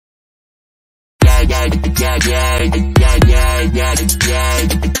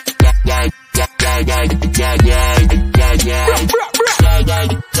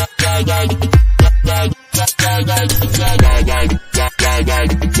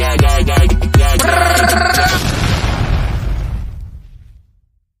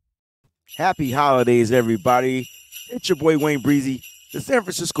Happy holidays, everybody. It's your boy WayneBreezie. The San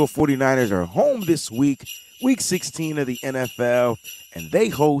Francisco 49ers are home this week, week 16 of the NFL, and they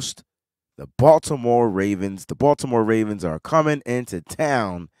host the Baltimore Ravens. The Baltimore Ravens are coming into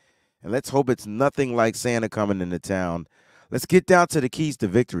town, and let's hope it's nothing like Santa coming into town. Let's get down to the keys to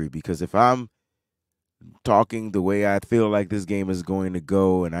victory, because if I'm talking the way I feel like this game is going to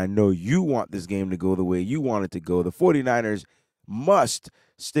go, and I know you want this game to go the way you want it to go, the 49ers must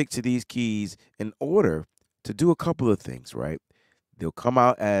stick to these keys in order to do a couple of things, right? They'll come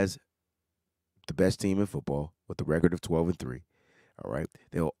out as the best team in football with a record of 12-3. All right.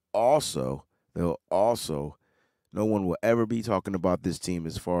 They'll also, no one will ever be talking about this team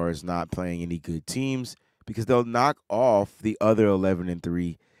as far as not playing any good teams, because they'll knock off the other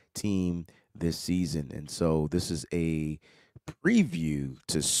 11-3 team this season. And so this is a preview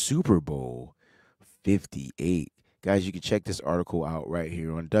to Super Bowl 58. Guys, you can check this article out right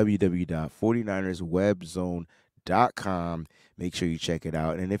here on www.49erswebzone.com. Make sure you check it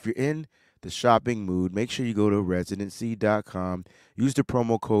out. And if you're in the shopping mood, make sure you go to residency.com. Use the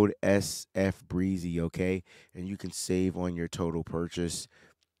promo code SFBreezy, okay? And you can save on your total purchase.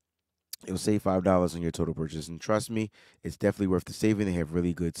 It'll save $5 on your total purchase. And trust me, it's definitely worth the saving. They have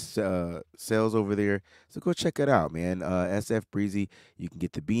really good sales over there. So go check it out, man. SF Breezy, you can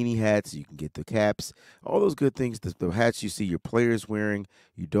get the beanie hats. You can get the caps. All those good things. The hats you see your players wearing,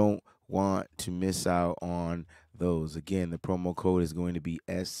 you don't want to miss out on those. Again, the promo code is going to be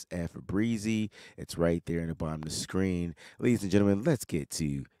SF Breezy. It's right there in the bottom of the screen. Ladies and gentlemen, let's get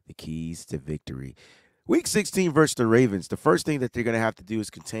to the keys to victory. Week 16 versus the Ravens, the first thing that they're going to have to do is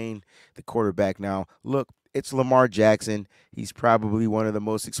contain the quarterback. Now, look, it's Lamar Jackson. He's probably one of the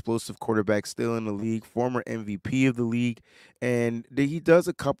most explosive quarterbacks still in the league, former MVP of the league, and he does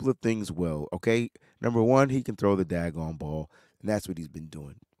a couple of things well, okay? Number one, he can throw the daggone ball, and that's what he's been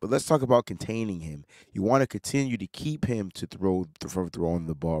doing. But let's talk about containing him. You want to continue to keep him from throwing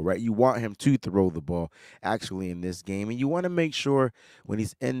the ball, right? You want him to throw the ball actually in this game. And you want to make sure when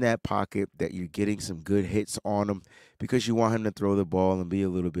he's in that pocket that you're getting some good hits on him, because you want him to throw the ball and be a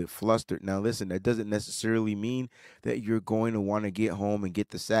little bit flustered. Now, listen, that doesn't necessarily mean that you're going to want to get home and get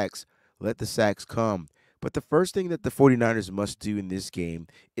the sacks. Let the sacks come. But the first thing that the 49ers must do in this game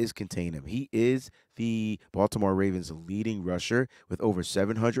is contain him. He is the Baltimore Ravens' leading rusher with over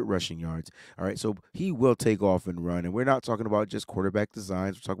 700 rushing yards. All right, so he will take off and run. And we're not talking about just quarterback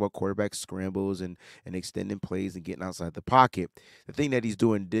designs. We're talking about quarterback scrambles and extending plays and getting outside the pocket. The thing that he's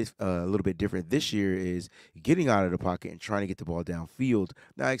doing a little bit different this year is getting out of the pocket and trying to get the ball downfield.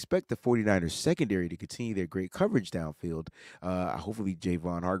 Now, I expect the 49ers secondary to continue their great coverage downfield. Hopefully,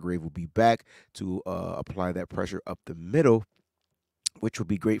 Javon Hargrave will be back to apply that pressure up the middle, which would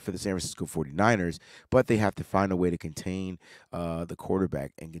be great for the San Francisco 49ers, but they have to find a way to contain the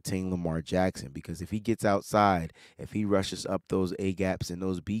quarterback and contain Lamar Jackson, because if he gets outside, if he rushes up those A gaps and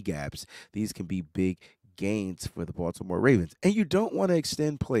those B gaps, these can be big gains for the Baltimore Ravens. And you don't want to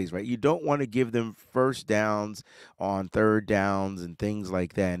extend plays, right? You don't want to give them first downs on third downs and things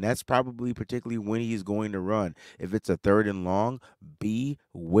like that. And that's probably particularly when he's going to run. If it's a third and long,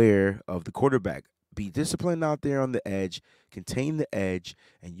 beware of the quarterback. Be disciplined out there on the edge, contain the edge,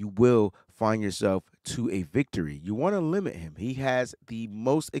 and you will find yourself to a victory. You want to limit him. He has the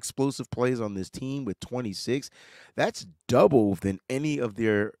most explosive plays on this team with 26. That's double than any of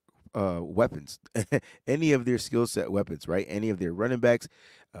their weapons, any of their skill set weapons, right? Any of their running backs,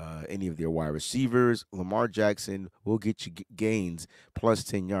 any of their wide receivers. Lamar Jackson will get you gains plus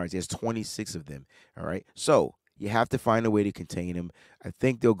 10 yards. He has 26 of them, all right? So you have to find a way to contain him. I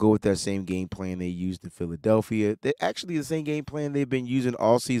think they'll go with that same game plan they used in Philadelphia. They're actually the same game plan they've been using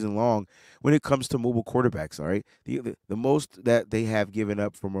all season long when it comes to mobile quarterbacks, all right? The most that they have given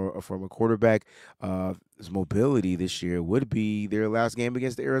up from a quarterback mobility this year would be their last game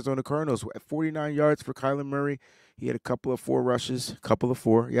against the Arizona Cardinals at 49 yards for Kyler Murray. He had a couple of four rushes,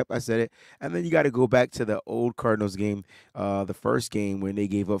 Yep, I said it. And then you got to go back to the old Cardinals game, the first game when they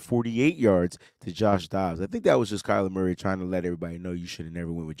gave up 48 yards to Josh Dobbs. I think that was just Kyler Murray trying to let everybody know you should have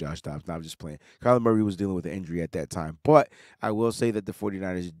never went with Josh Dobbs. No, I'm just playing. Kyler Murray was dealing with an injury at that time. But I will say that the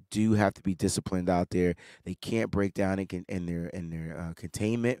 49ers do have to be disciplined out there. They can't break down in their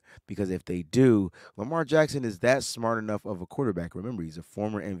containment, because if they do, Lamar Jackson is that smart enough of a quarterback. Remember, he's a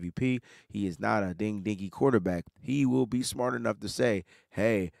former MVP. He is not a ding-dingy quarterback. He will be smart enough to say,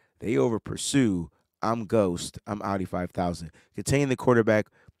 hey, they over-pursue. I'm Ghost. I'm Audi 5000. Contain the quarterback.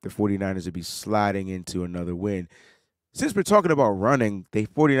 The 49ers would be sliding into another win. Since we're talking about running, the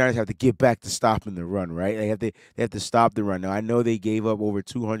 49ers have to get back to stopping the run, right? They have to stop the run. Now, I know they gave up over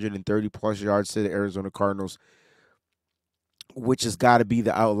 230 plus yards to the Arizona Cardinals, which has got to be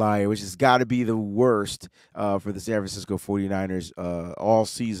the outlier, which has got to be the worst for the San Francisco 49ers all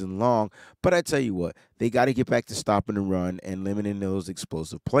season long. But I tell you what, they got to get back to stopping the run and limiting those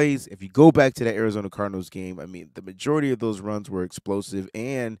explosive plays. If you go back to that Arizona Cardinals game, I mean, the majority of those runs were explosive.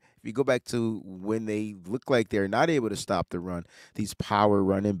 And if you go back to when they look like they're not able to stop the run, these power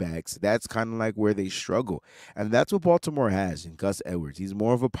running backs, that's kind of like where they struggle. And that's what Baltimore has in Gus Edwards. He's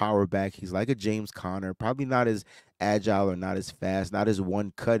more of a power back. He's like a James Conner, probably not as agile or not as fast, not as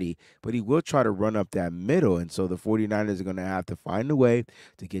one cutty, but he will try to run up that middle. And so the 49ers are going to have to find a way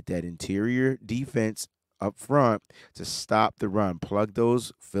to get that interior defense up front to stop the run, plug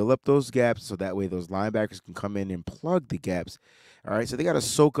those, fill up those gaps so that way those linebackers can come in and plug the gaps. All right, so they got to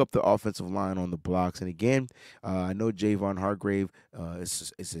soak up the offensive line on the blocks. And again, I know Javon Hargrave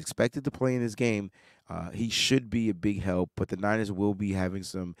is expected to play in this game. He should be a big help, but the Niners will be having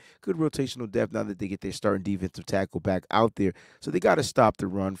some good rotational depth now that they get their starting defensive tackle back out there. So they got to stop the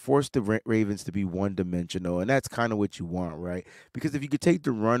run, force the Ravens to be one-dimensional, and that's kind of what you want, right? Because if you could take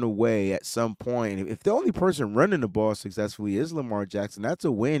the run away at some point, if the only person running the ball successfully is Lamar Jackson, that's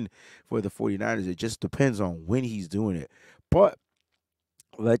a win for the 49ers. It just depends on when he's doing it. But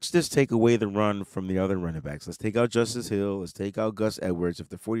let's just take away the run from the other running backs. Let's take out Justice Hill. Let's take out Gus Edwards. If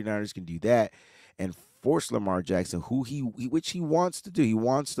the 49ers can do that and force Lamar Jackson, which he wants to do, he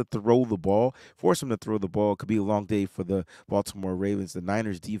wants to throw the ball, force him to throw the ball. It could be a long day for the Baltimore Ravens. The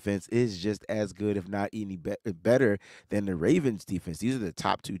Niners defense is just as good, if not any better than the Ravens defense. These are the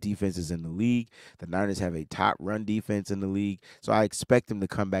top two defenses in the league. The Niners have a top run defense in the league. So I expect them to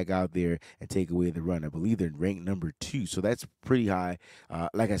come back out there and take away the run. I believe they're ranked number 2. So that's pretty high.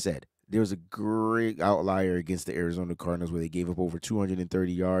 Like I said, there was a great outlier against the Arizona Cardinals where they gave up over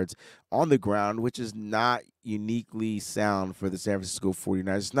 230 yards on the ground, which is not uniquely sound for the San Francisco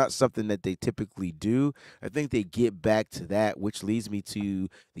 49ers. It's not something that they typically do. I think they get back to that, which leads me to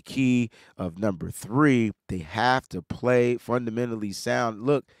the key of number 3. They have to play fundamentally sound.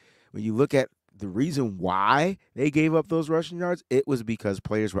 Look, when you look at the reason why they gave up those rushing yards, it was because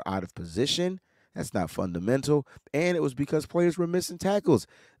players were out of position. That's not fundamental. And it was because players were missing tackles.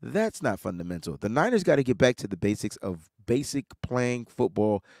 That's not fundamental. The Niners got to get back to the basics of basic playing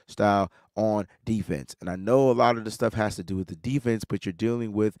football style on defense. And I know a lot of the stuff has to do with the defense, but you're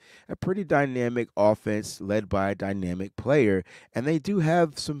dealing with a pretty dynamic offense led by a dynamic player. And they do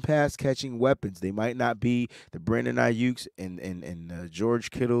have some pass catching weapons. They might not be the Brandon Ayuk's and George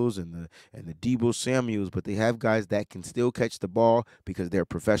Kittles and the Debo Samuels, but they have guys that can still catch the ball because they're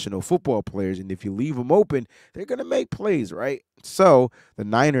professional football players. And if you leave them open, they're going to make plays, right? So the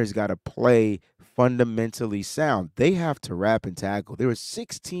Niners got to play fundamentally sound. They have to wrap and tackle. There were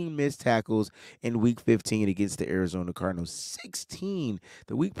 16 missed tackles in week 15 against the Arizona Cardinals. 16.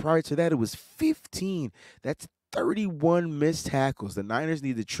 The week prior to that, it was 15. That's 31 missed tackles. The Niners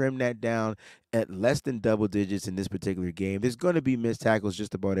need to trim that down at less than double digits in this particular game. There's going to be missed tackles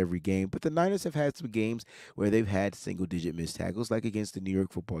just about every game, but the Niners have had some games where they've had single-digit missed tackles, like against the New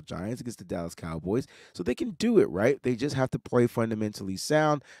York Football Giants, against the Dallas Cowboys. So they can do it, right? They just have to play fundamentally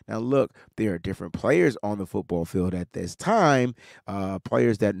sound. Now, look, there are different players on the football field at this time,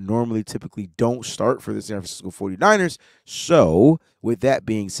 players that normally typically don't start for the San Francisco 49ers. So with that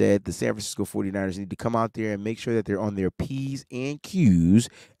being said, the San Francisco 49ers need to come out there and make sure that they're on their P's and Q's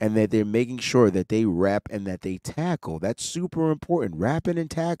and that they're making sure that they wrap and that they tackle. That's super important. Wrapping and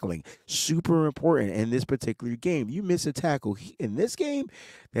tackling, super important in this particular game. You miss a tackle in this game,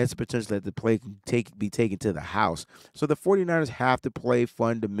 that's the potential that the play can be taken to the house. So the 49ers have to play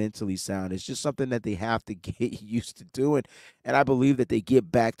fundamentally sound. It's just something that they have to get used to doing. And I believe that they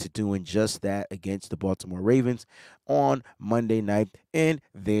get back to doing just that against the Baltimore Ravens on Monday night in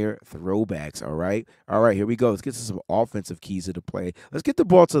their throwbacks. All right. All right, here we go. Let's get to some offensive keys of the play. Let's get the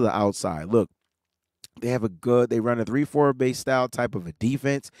ball to the outside. Look, they run a 3-4 base style type of a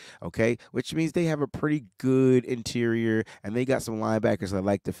defense, okay, which means they have a pretty good interior, and they got some linebackers that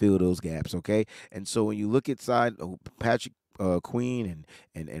like to fill those gaps, okay? And so when you look inside, Patrick Queen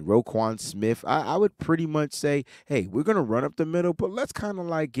and Roquan Smith, I would pretty much say, hey, we're gonna run up the middle, but let's kind of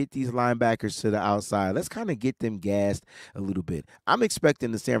like get these linebackers to the outside. Let's kind of get them gassed a little bit. I'm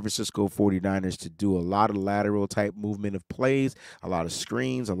expecting the San Francisco 49ers to do a lot of lateral type movement of plays, a lot of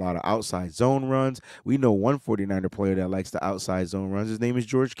screens, a lot of outside zone runs. We know one 49er player that likes the outside zone runs. His name is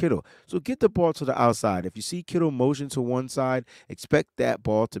George Kittle. So get the ball to the outside. If you see Kittle motion to one side, expect that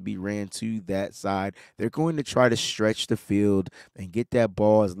ball to be ran to that side. They're going to try to stretch the field and get that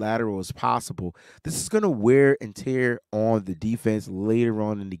ball as lateral as possible. This is going to wear and tear on the defense later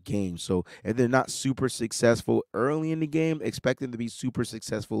on in the game. So if they're not super successful early in the game, expect them to be super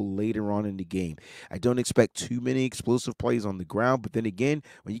successful later on in the game. I don't expect too many explosive plays on the ground, but then again,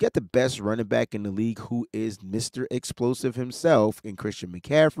 when you got the best running back in the league who is Mr. Explosive himself in Christian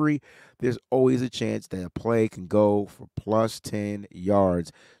McCaffrey, there's always a chance that a play can go for plus 10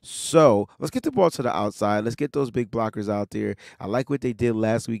 yards. So let's get the ball to the outside. Let's get those big blockers out there. I like what they did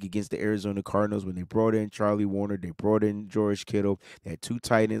last week against the Arizona Cardinals when they brought in Charlie Warner. They brought in George Kittle. They had two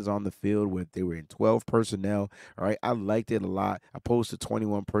tight ends on the field where they were in 12 personnel. All right, I liked it a lot. Opposed to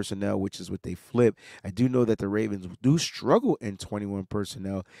 21 personnel, which is what they flipped. I do know that the Ravens do struggle in 21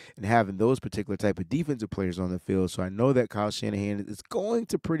 personnel and having those particular type of defensive players on the field. So I know that Kyle Shanahan is going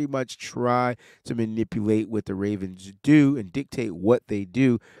to pretty much try to manipulate what the Ravens do and dictate what they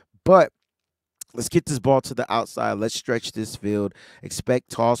do. But let's get this ball to the outside. Let's stretch this field. Expect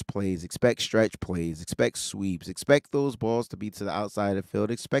toss plays. Expect stretch plays. Expect sweeps. Expect those balls to be to the outside of the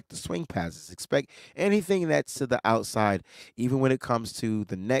field. Expect the swing passes. Expect anything that's to the outside. Even when it comes to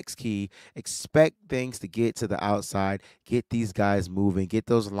the next key, expect things to get to the outside. Get these guys moving. Get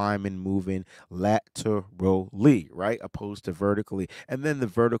those linemen moving laterally, right? Opposed to vertically. And then the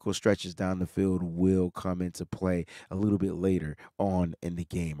vertical stretches down the field will come into play a little bit later on in the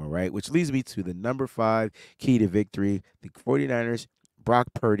game, all right? Which leads me to the number 5 key to victory. The 49ers, Brock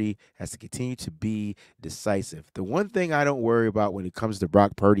Purdy, has to continue to be decisive. The one thing I don't worry about when it comes to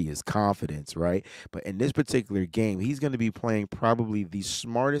Brock Purdy is confidence, right? But in this particular game, he's going to be playing probably the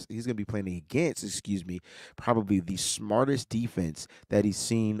smartest, he's going to be playing against, probably the smartest defense that he's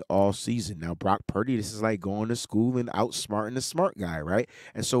seen all season. Now, Brock Purdy, this is like going to school and outsmarting the smart guy, right?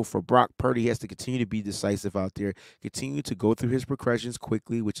 And so for Brock Purdy, he has to continue to be decisive out there, continue to go through his progressions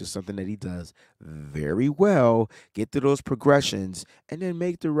quickly, which is something that he does very well. Get to those progressions and then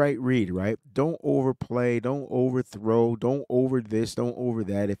make the right read, right? Don't overplay, don't overthrow, don't over this, don't over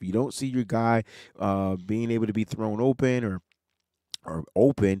that. If you don't see your guy being able to be thrown open or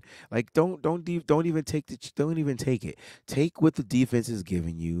open, like don't even take don't even take it. Take what the defense is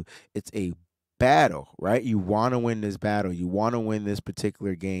giving you. It's a battle, right? You want to win this battle. You want to win this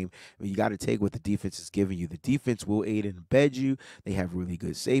particular game. You got to take what the defense is giving you. The defense will aid and abet you. They have really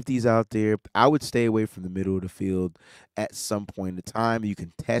good safeties out there. I would stay away from the middle of the field at some point in time. You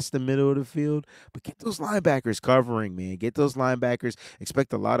can test the middle of the field, but get those linebackers covering, man. Get those linebackers.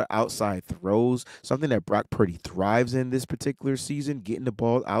 Expect a lot of outside throws, something that Brock Purdy thrives in this particular season, getting the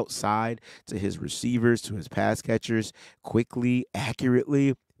ball outside to his receivers, to his pass catchers quickly,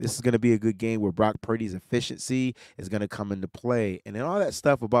 accurately. This is going to be a good game where Brock Purdy's efficiency is going to come into play. And then all that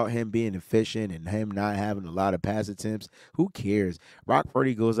stuff about him being efficient and him not having a lot of pass attempts, who cares? Brock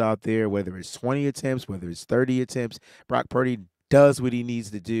Purdy goes out there, whether it's 20 attempts, whether it's 30 attempts, Brock Purdy does what he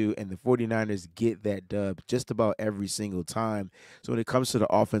needs to do, and the 49ers get that dub just about every single time. So when it comes to the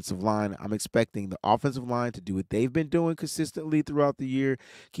offensive line, I'm expecting the offensive line to do what they've been doing consistently throughout the year,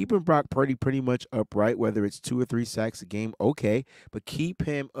 keeping Brock Purdy pretty much upright, whether it's 2 or 3 sacks a game, okay, but keep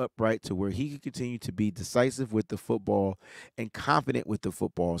him upright to where he can continue to be decisive with the football and confident with the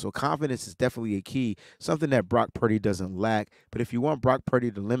football. So confidence is definitely a key, something that Brock Purdy doesn't lack. But if you want Brock Purdy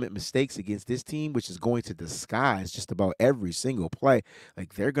to limit mistakes against this team, which is going to disguise just about every single play,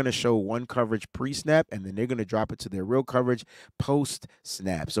 like they're going to show one coverage pre-snap and then they're going to drop it to their real coverage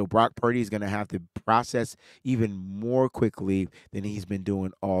post-snap. So Brock Purdy is going to have to process even more quickly than he's been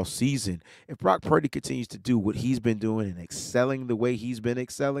doing all season. If Brock Purdy continues to do what he's been doing and excelling the way he's been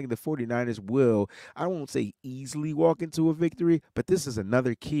excelling, the 49ers will, I won't say easily walk into a victory, but this is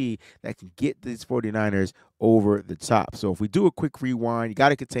another key that can get these 49ers over the top. So if we do a quick rewind, you got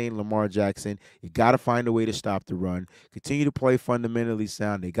to contain Lamar Jackson. You got to find a way to stop the run. Continue to play fundamentally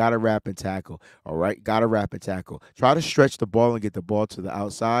sound. They got to wrap and tackle. All right, got to wrap and tackle. Try to stretch the ball and get the ball to the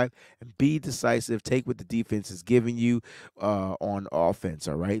outside and be decisive. Take what the defense is giving you on offense.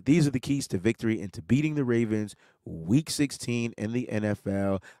 All right, these are the keys to victory and to beating the Ravens Week 16 in the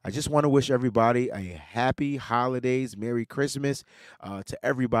NFL. I just want to wish everybody a happy holidays, Merry Christmas to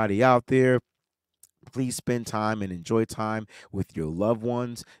everybody out there. Please spend time and enjoy time with your loved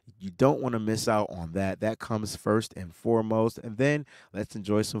ones. You don't want to miss out on that. That comes first and foremost. And then let's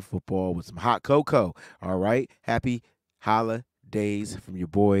enjoy some football with some hot cocoa. All right. Happy holidays from your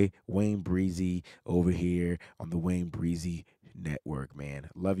boy Wayne Breezie over here on the Wayne Breezie Network, man.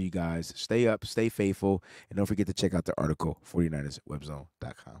 Love you guys. Stay up, stay faithful, and don't forget to check out the article,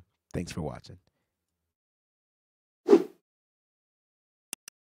 49erswebzone.com. Thanks for watching.